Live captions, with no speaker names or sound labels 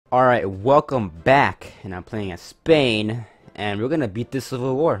Alright, welcome back. And I'm playing as Spain. And we're gonna beat this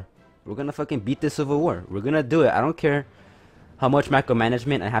civil war. We're gonna fucking beat this civil war. We're gonna do it. I don't care how much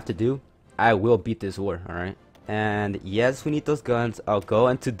micromanagement I have to do. I will beat this war, alright? And yes, we need those guns. I'll go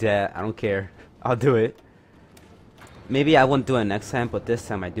into debt. I don't care. I'll do it. Maybe I won't do it next time, but this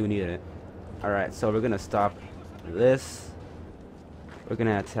time I do need it. Alright, so we're gonna stop this. We're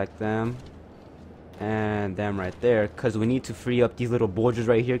gonna attack them. And them right there, because we need to free up these little bulges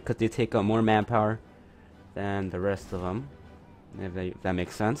right here, because they take up more manpower than the rest of them, if that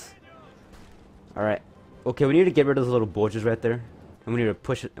makes sense. Alright, okay, we need to get rid of those little bulges right there, and we need to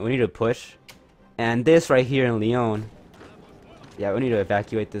push it. We need to push, and this right here in Lyon, yeah, we need to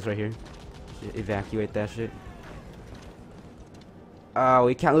evacuate this right here. Evacuate that shit. Oh,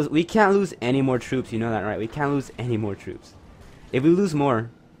 we can't lose any more troops, you know that, right? We can't lose any more troops. If we lose more,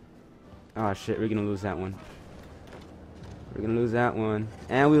 oh shit, we're gonna lose that one. We're gonna lose that one.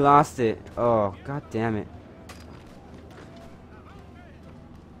 And we lost it. Oh, god damn it.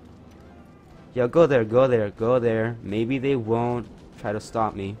 Yo, go there, go there, go there. Maybe they won't try to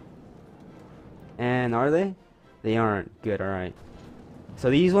stop me. And are they? They aren't. Good, alright. So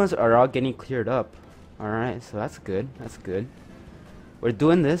these ones are all getting cleared up. Alright, so that's good. That's good. We're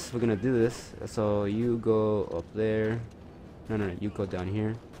doing this. We're gonna do this. So you go up there. No, you go down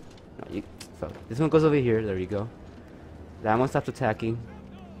here. No, fuck. This one goes over here. There you go. That one stops attacking.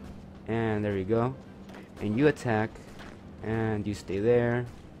 And there you go. And you attack. And you stay there.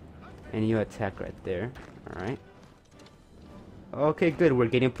 And you attack right there. Alright. Okay, good. We're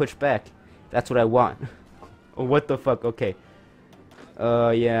getting pushed back. That's what I want. Oh, what the fuck? Okay.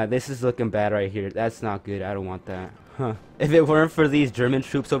 Yeah, this is looking bad right here. That's not good. I don't want that. Huh. If it weren't for these German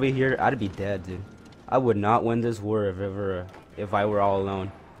troops over here, I'd be dead, dude. I would not win this war if I were all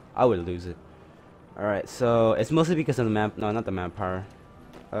alone. I would lose it. Alright, so it's mostly because of the map. No, not the manpower.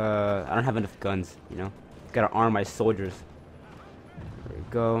 I don't have enough guns, you know. Gotta arm my soldiers. There we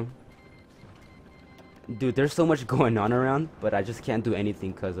go. Dude, there's so much going on around, but I just can't do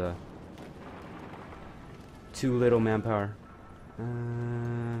anything because too little manpower.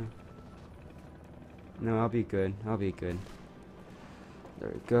 No, I'll be good. I'll be good.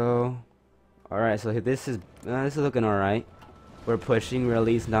 There we go. Alright, so this is looking alright. We're pushing. We're at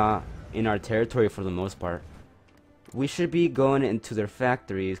least not in our territory for the most part. We should be going into their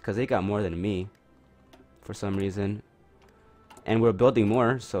factories because they got more than me for some reason. And we're building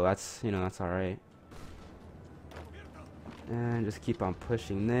more, so that's, you know, that's alright. And just keep on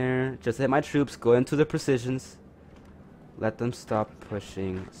pushing there. Just let my troops go into the precisions. Let them stop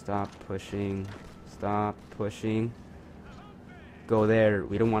pushing. Stop pushing. Stop pushing. Go there.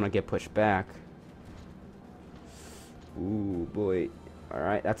 We don't want to get pushed back. Ooh, boy.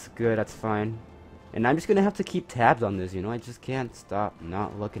 Alright, that's good. That's fine. And I'm just going to have to keep tabs on this, you know. I just can't stop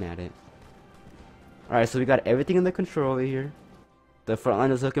not looking at it. Alright, so we got everything under control over here. The front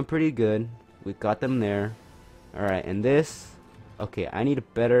line is looking pretty good. We got them there. Alright, and this. Okay, I need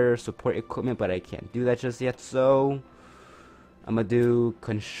better support equipment, but I can't do that just yet. So, I'm going to do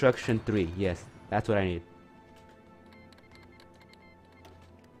construction 3. Yes, that's what I need.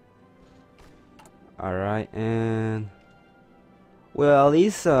 Alright, and well, at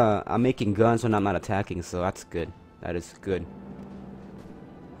least I'm making guns when I'm not attacking, so that's good. That is good.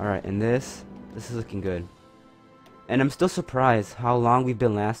 Alright, and this is looking good. And I'm still surprised how long we've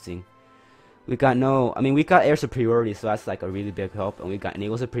been lasting. We got we got air superiority, so that's like a really big help, and we got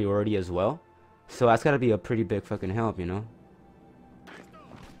naval superiority as well. So that's gotta be a pretty big fucking help, you know?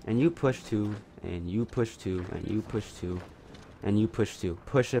 And you push 2, and you push 2, and you push 2, and you push 2.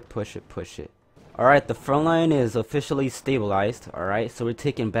 Push it, push it, push it. Alright, the front line is officially stabilized. Alright, so we're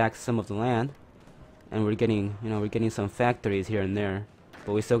taking back some of the land. And we're getting, you know, we're getting some factories here and there.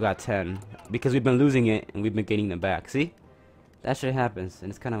 But we still got 10. Because we've been losing it, and we've been getting them back. See? That shit happens, and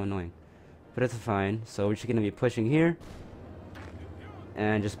it's kind of annoying. But it's fine. So we're just going to be pushing here.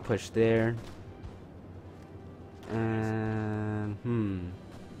 And just push there. And,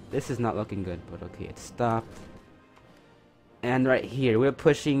 this is not looking good, but okay, it stopped. And right here, we're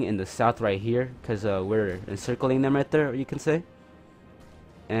pushing in the south right here, because we're encircling them right there, you can say.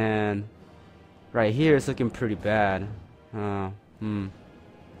 And right here, it's looking pretty bad. I don't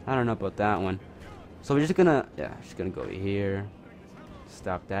know about that one. So we're just gonna, just gonna go over here.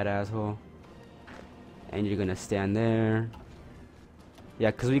 Stop that asshole. And you're gonna stand there.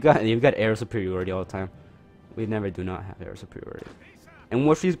 Yeah, because we've got air superiority all the time. We never do not have air superiority. And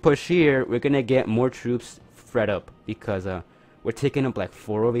once we push here, we're gonna get more troops fed up because we're taking up like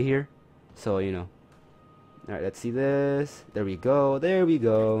 4 over here. So, you know. Alright, let's see this. There we go. There we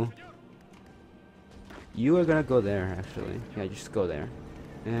go. You are gonna go there, actually. Yeah, just go there.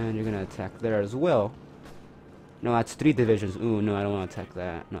 And you're gonna attack there as well. No, that's 3 divisions. Ooh, no, I don't want to attack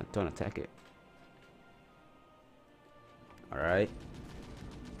that. No, don't attack it. Alright.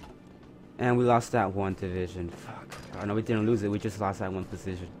 And we lost that 1 division. Fuck. Oh no, we didn't lose it. We just lost that 1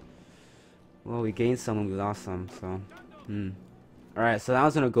 position. Well, we gained some and we lost some, so. Alright, so that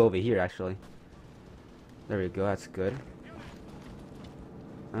was gonna go over here, actually. There we go, that's good.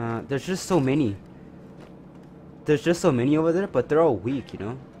 There's just so many. There's just so many over there, but they're all weak, you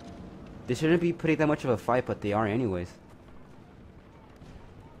know? They shouldn't be putting that much of a fight, but they are anyways.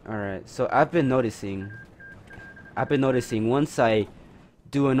 Alright, so I've been noticing once I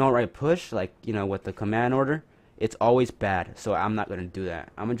do an alright push, like, you know, with the command order, it's always bad. So I'm not gonna do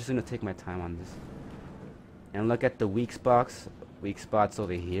that. I'm just gonna take my time on this. And look at the weak spots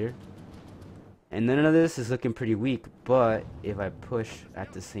over here. And none of this is looking pretty weak, but if I push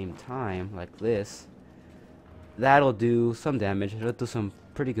at the same time, like this, that'll do some damage. It'll do some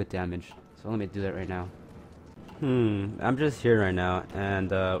pretty good damage. So let me do that right now. I'm just here right now,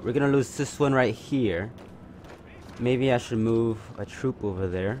 and we're gonna lose this one right here. Maybe I should move a troop over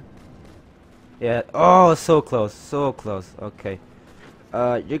there. Yeah, oh, so close, so close. Okay.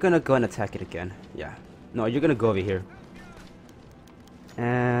 You're gonna go and attack it again. Yeah. No, you're gonna go over here.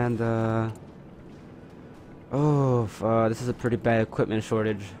 And, this is a pretty bad equipment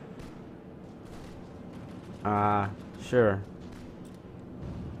shortage. Sure.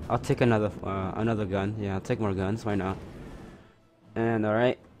 I'll take another gun. Yeah, I'll take more guns. Why not? And,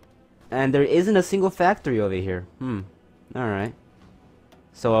 alright. And there isn't a single factory over here. Alright.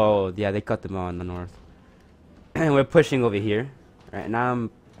 So, yeah, they cut them all in the north. And we're pushing over here. Alright, now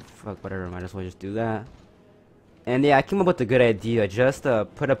fuck, whatever, might as well just do that. And yeah, I came up with a good idea. Just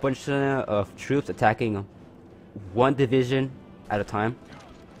put a bunch of troops attacking 1 division at a time.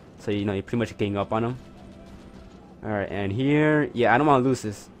 So, you know, you're pretty much getting up on them. Alright, and here, yeah, I don't want to lose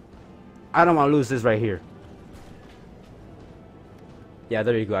this. I don't want to lose this right here. Yeah,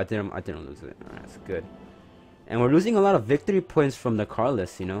 there you go. I didn't lose it. Alright, that's good. And we're losing a lot of victory points from the car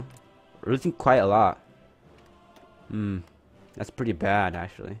list, you know? We're losing quite a lot. That's pretty bad,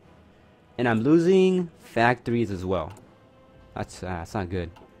 actually. And I'm losing factories as well. That's not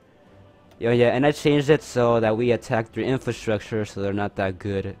good. Yeah, and I changed it so that we attack their infrastructure, so they're not that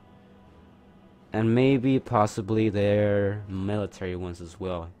good. And maybe, possibly, their military ones as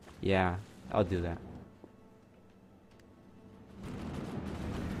well. Yeah, I'll do that.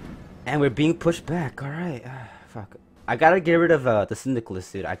 And we're being pushed back. Alright. Fuck. I gotta get rid of the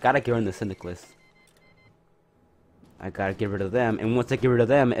syndicalists, dude. I gotta get rid of the syndicalists. I gotta get rid of them. And once I get rid of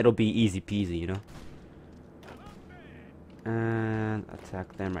them, it'll be easy peasy, you know? And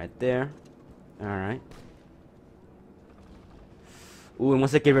attack them right there. Alright. Ooh, and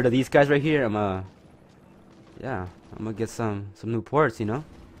once I get rid of these guys right here, I'm gonna get some new ports, you know?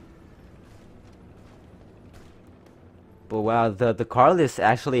 But wow, the car lists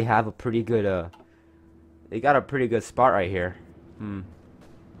actually have a pretty good, they got a pretty good spot right here.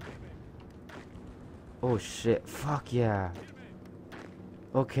 Oh shit, fuck yeah.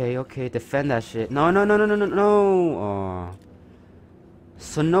 Okay, defend that shit. No. Oh.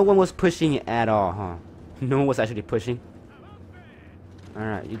 So no one was pushing at all, huh? No one was actually pushing.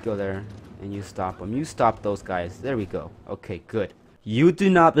 Alright, you go there and you stop them. You stop those guys. There we go. Okay, good. You do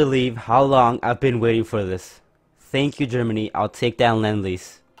not believe how long I've been waiting for this. Thank you, Germany. I'll take down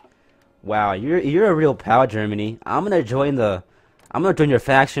Lend-Lease. Wow, you're a real pal, Germany. I'm gonna join your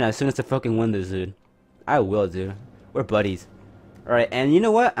faction as soon as I fucking win this, dude. I will, dude. We're buddies. Alright, and you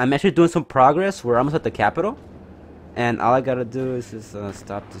know what? I'm actually doing some progress. We're almost at the capital. And all I gotta do is just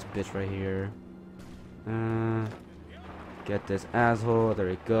stop this bitch right here. Get this asshole. There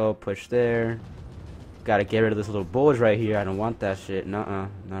we go. Push there. Gotta get rid of this little bulge right here. I don't want that shit. Nuh-uh.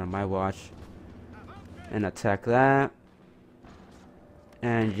 Not on my watch. And attack that.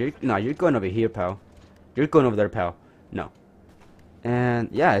 And you're going over here, pal. You're going over there, pal. No. And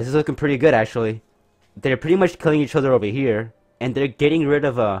yeah, this is looking pretty good, actually. They're pretty much killing each other over here. And they're getting rid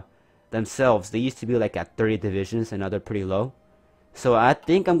of themselves. They used to be like at 30 divisions, and now they're pretty low. So I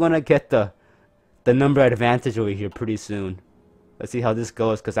think I'm gonna get the number advantage over here pretty soon. Let's see how this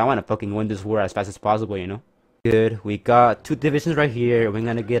goes, because I want to fucking win this war as fast as possible, you know? Good. We got 2 divisions right here. We're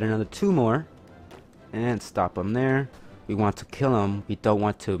gonna get another 2 more. And stop them there. We want to kill them. We don't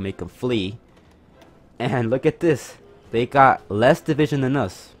want to make them flee. And look at this. They got less division than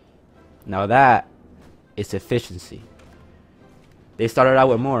us. Now that is efficiency. They started out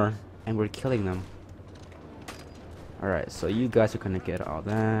with more, and we're killing them. Alright, so you guys are gonna get all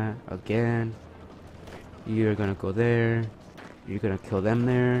that again. You're gonna go there. You're gonna kill them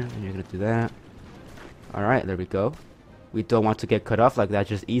there, and you're gonna do that. Alright, there we go. We don't want to get cut off like that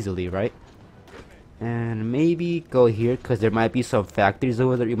just easily, right? And maybe go here, because there might be some factories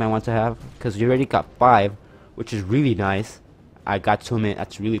over there you might want to have. Because you already got 5, which is really nice. I got 2 minutes,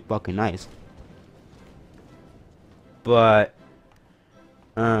 that's really fucking nice. But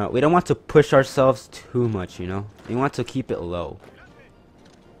we don't want to push ourselves too much, you know? We want to keep it low.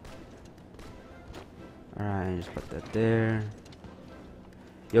 Alright, just put that there.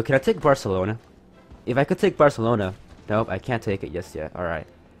 Yo, can I take Barcelona? If I could take Barcelona. Nope, I can't take it just yet. Alright.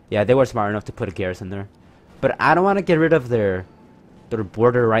 Yeah, they were smart enough to put a garrison there. But I don't want to get rid of their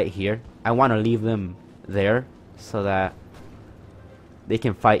border right here. I want to leave them there so that they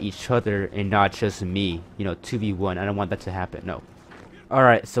can fight each other and not just me. You know, 2v1. I don't want that to happen. No.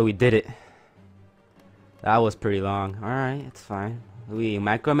 Alright, so we did it. That was pretty long. Alright, it's fine. We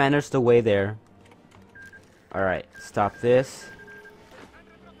micromanaged the way there. Alright, stop this.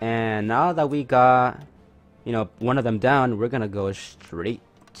 And now that we got, you know, one of them down, we're gonna go straight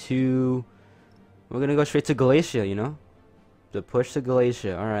to... We're gonna go straight to Galicia, you know? To push to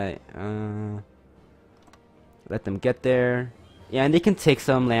Galicia. Alright. Let them get there. Yeah, and they can take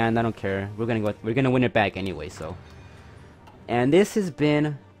some land, I don't care. We're gonna win it back anyway, so. And this has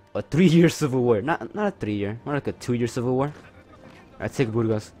been a 3-year civil war. Not a 3-year, more like a 2-year civil war. Alright, take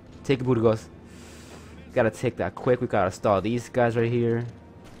Burgos. Take Burgos. Gotta take that quick. We gotta stall these guys right here.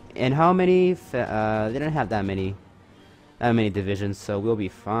 And how many? They didn't have that many divisions, so we'll be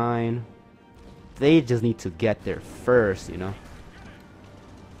fine. They just need to get there first, you know.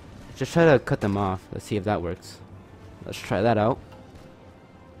 Just try to cut them off. Let's see if that works. Let's try that out.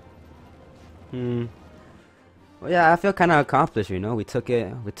 Well, yeah, I feel kind of accomplished, you know. We took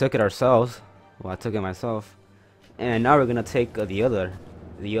it ourselves. Well, I took it myself, and now we're gonna take the other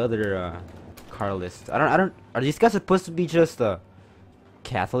Carlists. I don't. Are these guys supposed to be just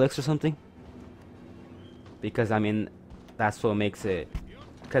Catholics or something? Because I mean, that's what makes it.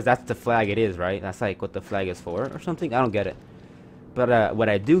 Because that's the flag it is, right? That's like what the flag is for, or something. I don't get it. But what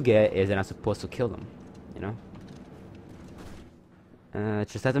I do get is that I'm supposed to kill them, you know.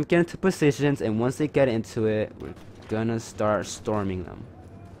 Just let them get into positions, and once they get into it, we're gonna start storming them.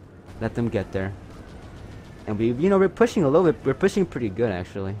 Let them get there. And we're pushing a little bit. We're pushing pretty good,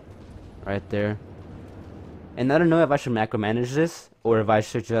 actually. Right there. And I don't know if I should macromanage this, or if I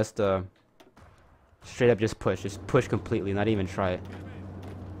should just, straight up just push completely, not even try it.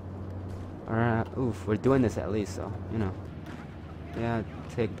 Alright, oof, we're doing this at least, so, you know. Yeah,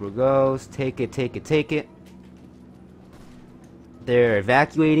 take Burgos, take it. They're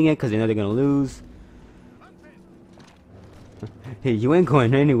evacuating it because they know they're gonna lose. Hey, you ain't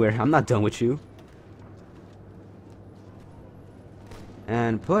going anywhere. I'm not done with you.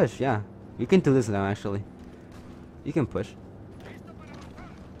 And push, yeah. You can do this now, actually. You can push.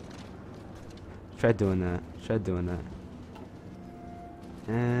 Try doing that.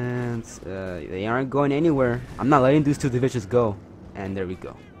 And they aren't going anywhere. I'm not letting these 2 divisions go. And there we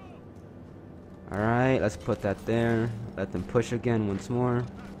go. Alright, let's put that there. Let them push again once more.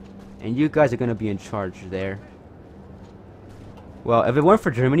 And you guys are gonna be in charge there. Well, if it weren't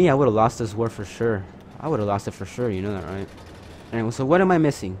for Germany, I would have lost this war for sure. I would have lost it for sure, you know that, right? Anyway, so what am I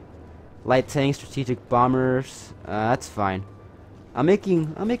missing? Light tanks, strategic bombers. That's fine. I'm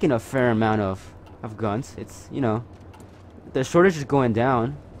making a fair amount of guns. It's, you know, the shortage is going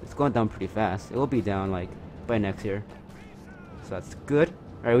down. It's going down pretty fast. It will be down like by next year. So that's good.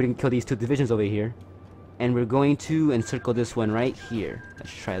 Alright, we can kill these 2 divisions over here. And we're going to encircle this one right here.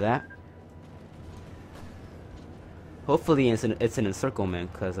 Let's try that. Hopefully it's an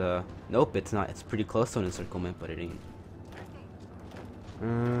encirclement, because, nope, it's not. It's pretty close to an encirclement, but it ain't.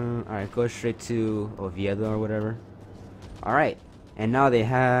 Alright, go straight to Oviedo or whatever. Alright, and now they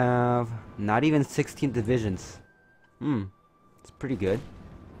have not even 16 divisions. It's pretty good.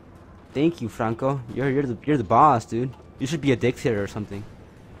 Thank you, Franco. You're the boss, dude. You should be a dictator or something.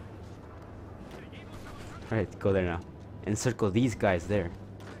 Alright, go there now. Encircle these guys there.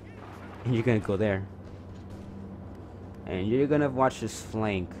 And you're gonna go there. And you're gonna watch this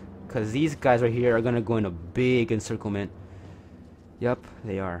flank. Because these guys right here are gonna go in a big encirclement. Yep,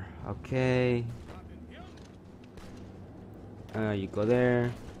 they are. Okay. You go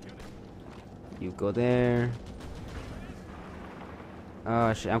there. You go there.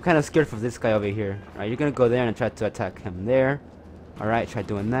 Oh shit, I'm kind of scared of this guy over here. Alright, you're gonna go there and try to attack him there. Alright, try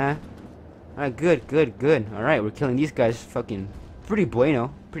doing that. Alright, good. Alright, we're killing these guys fucking pretty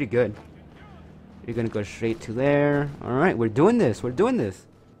bueno. Pretty good. You're gonna go straight to there. Alright, we're doing this.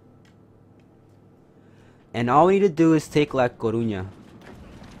 And all we need to do is take La Coruña.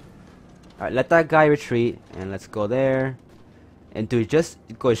 Alright, let that guy retreat. And let's go there. And dude, just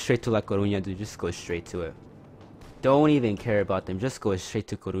go straight to La Coruña, dude. Just go straight to it. Don't even care about them. Just go straight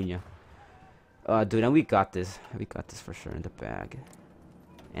to Coruña. Dude, and we got this. We got this for sure in the bag.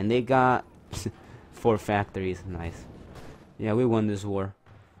 And they got 4 factories. Nice. Yeah, we won this war.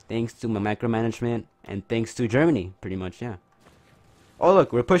 Thanks to my micromanagement and thanks to Germany, pretty much, yeah. Oh,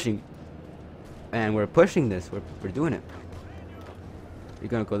 look, we're pushing. And we're pushing this. We're doing it. You're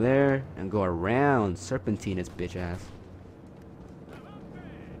gonna go there and go around. Serpentine his bitch ass.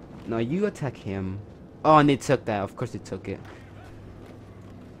 No, you attack him. Oh, and they took that. Of course they took it.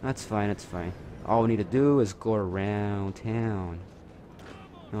 That's fine, that's fine. All we need to do is go around town.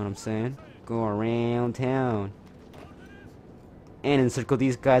 Know what I'm saying? Go around town. And encircle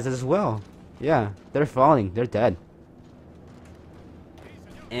these guys as well. Yeah, they're falling. They're dead.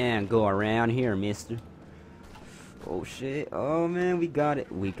 And go around here, mister. Oh, shit. Oh, man, we got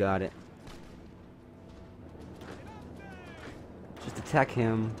it. We got it. Just attack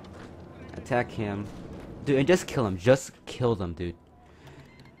him. Attack him. Dude, and just kill him. Just kill them, dude.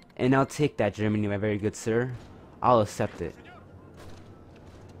 And I'll take that, Germany, my very good sir. I'll accept it.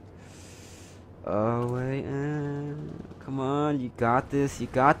 Oh, wait. Come on. You got this. You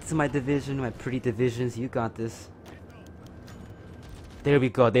got this, my division. My pretty divisions. You got this. There we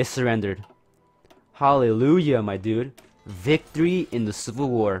go. They surrendered. Hallelujah, my dude. Victory in the Civil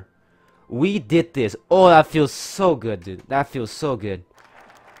War. We did this. Oh, that feels so good, dude. That feels so good.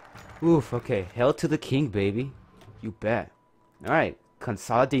 Oof, okay. Hail to the king, baby. You bet. Alright.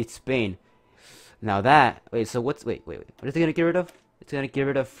 Consolidate Spain. Now that... Wait, so what's... Wait. What is it gonna get rid of? It's gonna get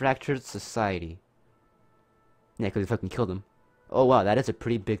rid of fractured society. Yeah, because we fucking killed him. Oh, wow. That is a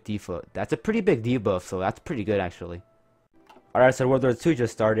pretty big debuff. That's a pretty big debuff, so that's pretty good, actually. Alright, so World War II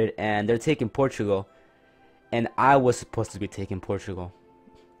just started, and they're taking Portugal. And I was supposed to be taking Portugal.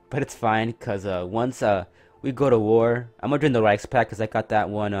 But it's fine, because once we go to war... I'm gonna join the Reichspakt, because I got that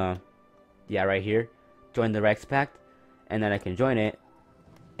one... yeah, right here. Join the Reichspakt. And then I can join it.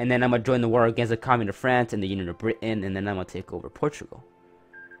 And then I'm gonna join the war against the Communist France and the Union of Britain. And then I'm gonna take over Portugal.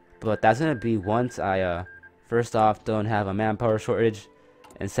 But that's gonna be once I... first off, don't have a manpower shortage.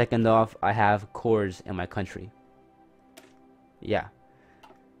 And second off, I have cores in my country. Yeah.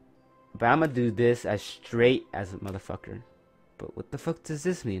 But I'm gonna do this as straight as a motherfucker. But what the fuck does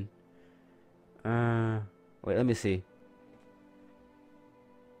this mean? Wait, let me see.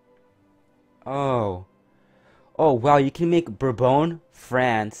 Oh. Oh, wow, you can make Bourbon,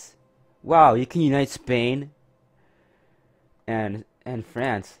 France. Wow, you can unite Spain and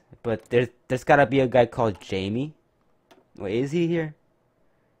France. But there's gotta be a guy called Jamie. Wait, is he here?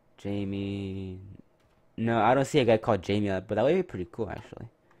 Jamie. No, I don't see a guy called Jamie, but that would be pretty cool, actually.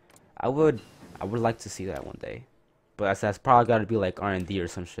 I would like to see that one day. But that's probably gotta be like R&D or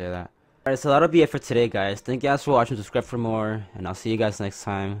some shit like that. Alright, so that'll be it for today, guys. Thank you guys for watching. Subscribe for more, and I'll see you guys next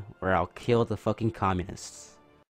time, where I'll kill the fucking communists.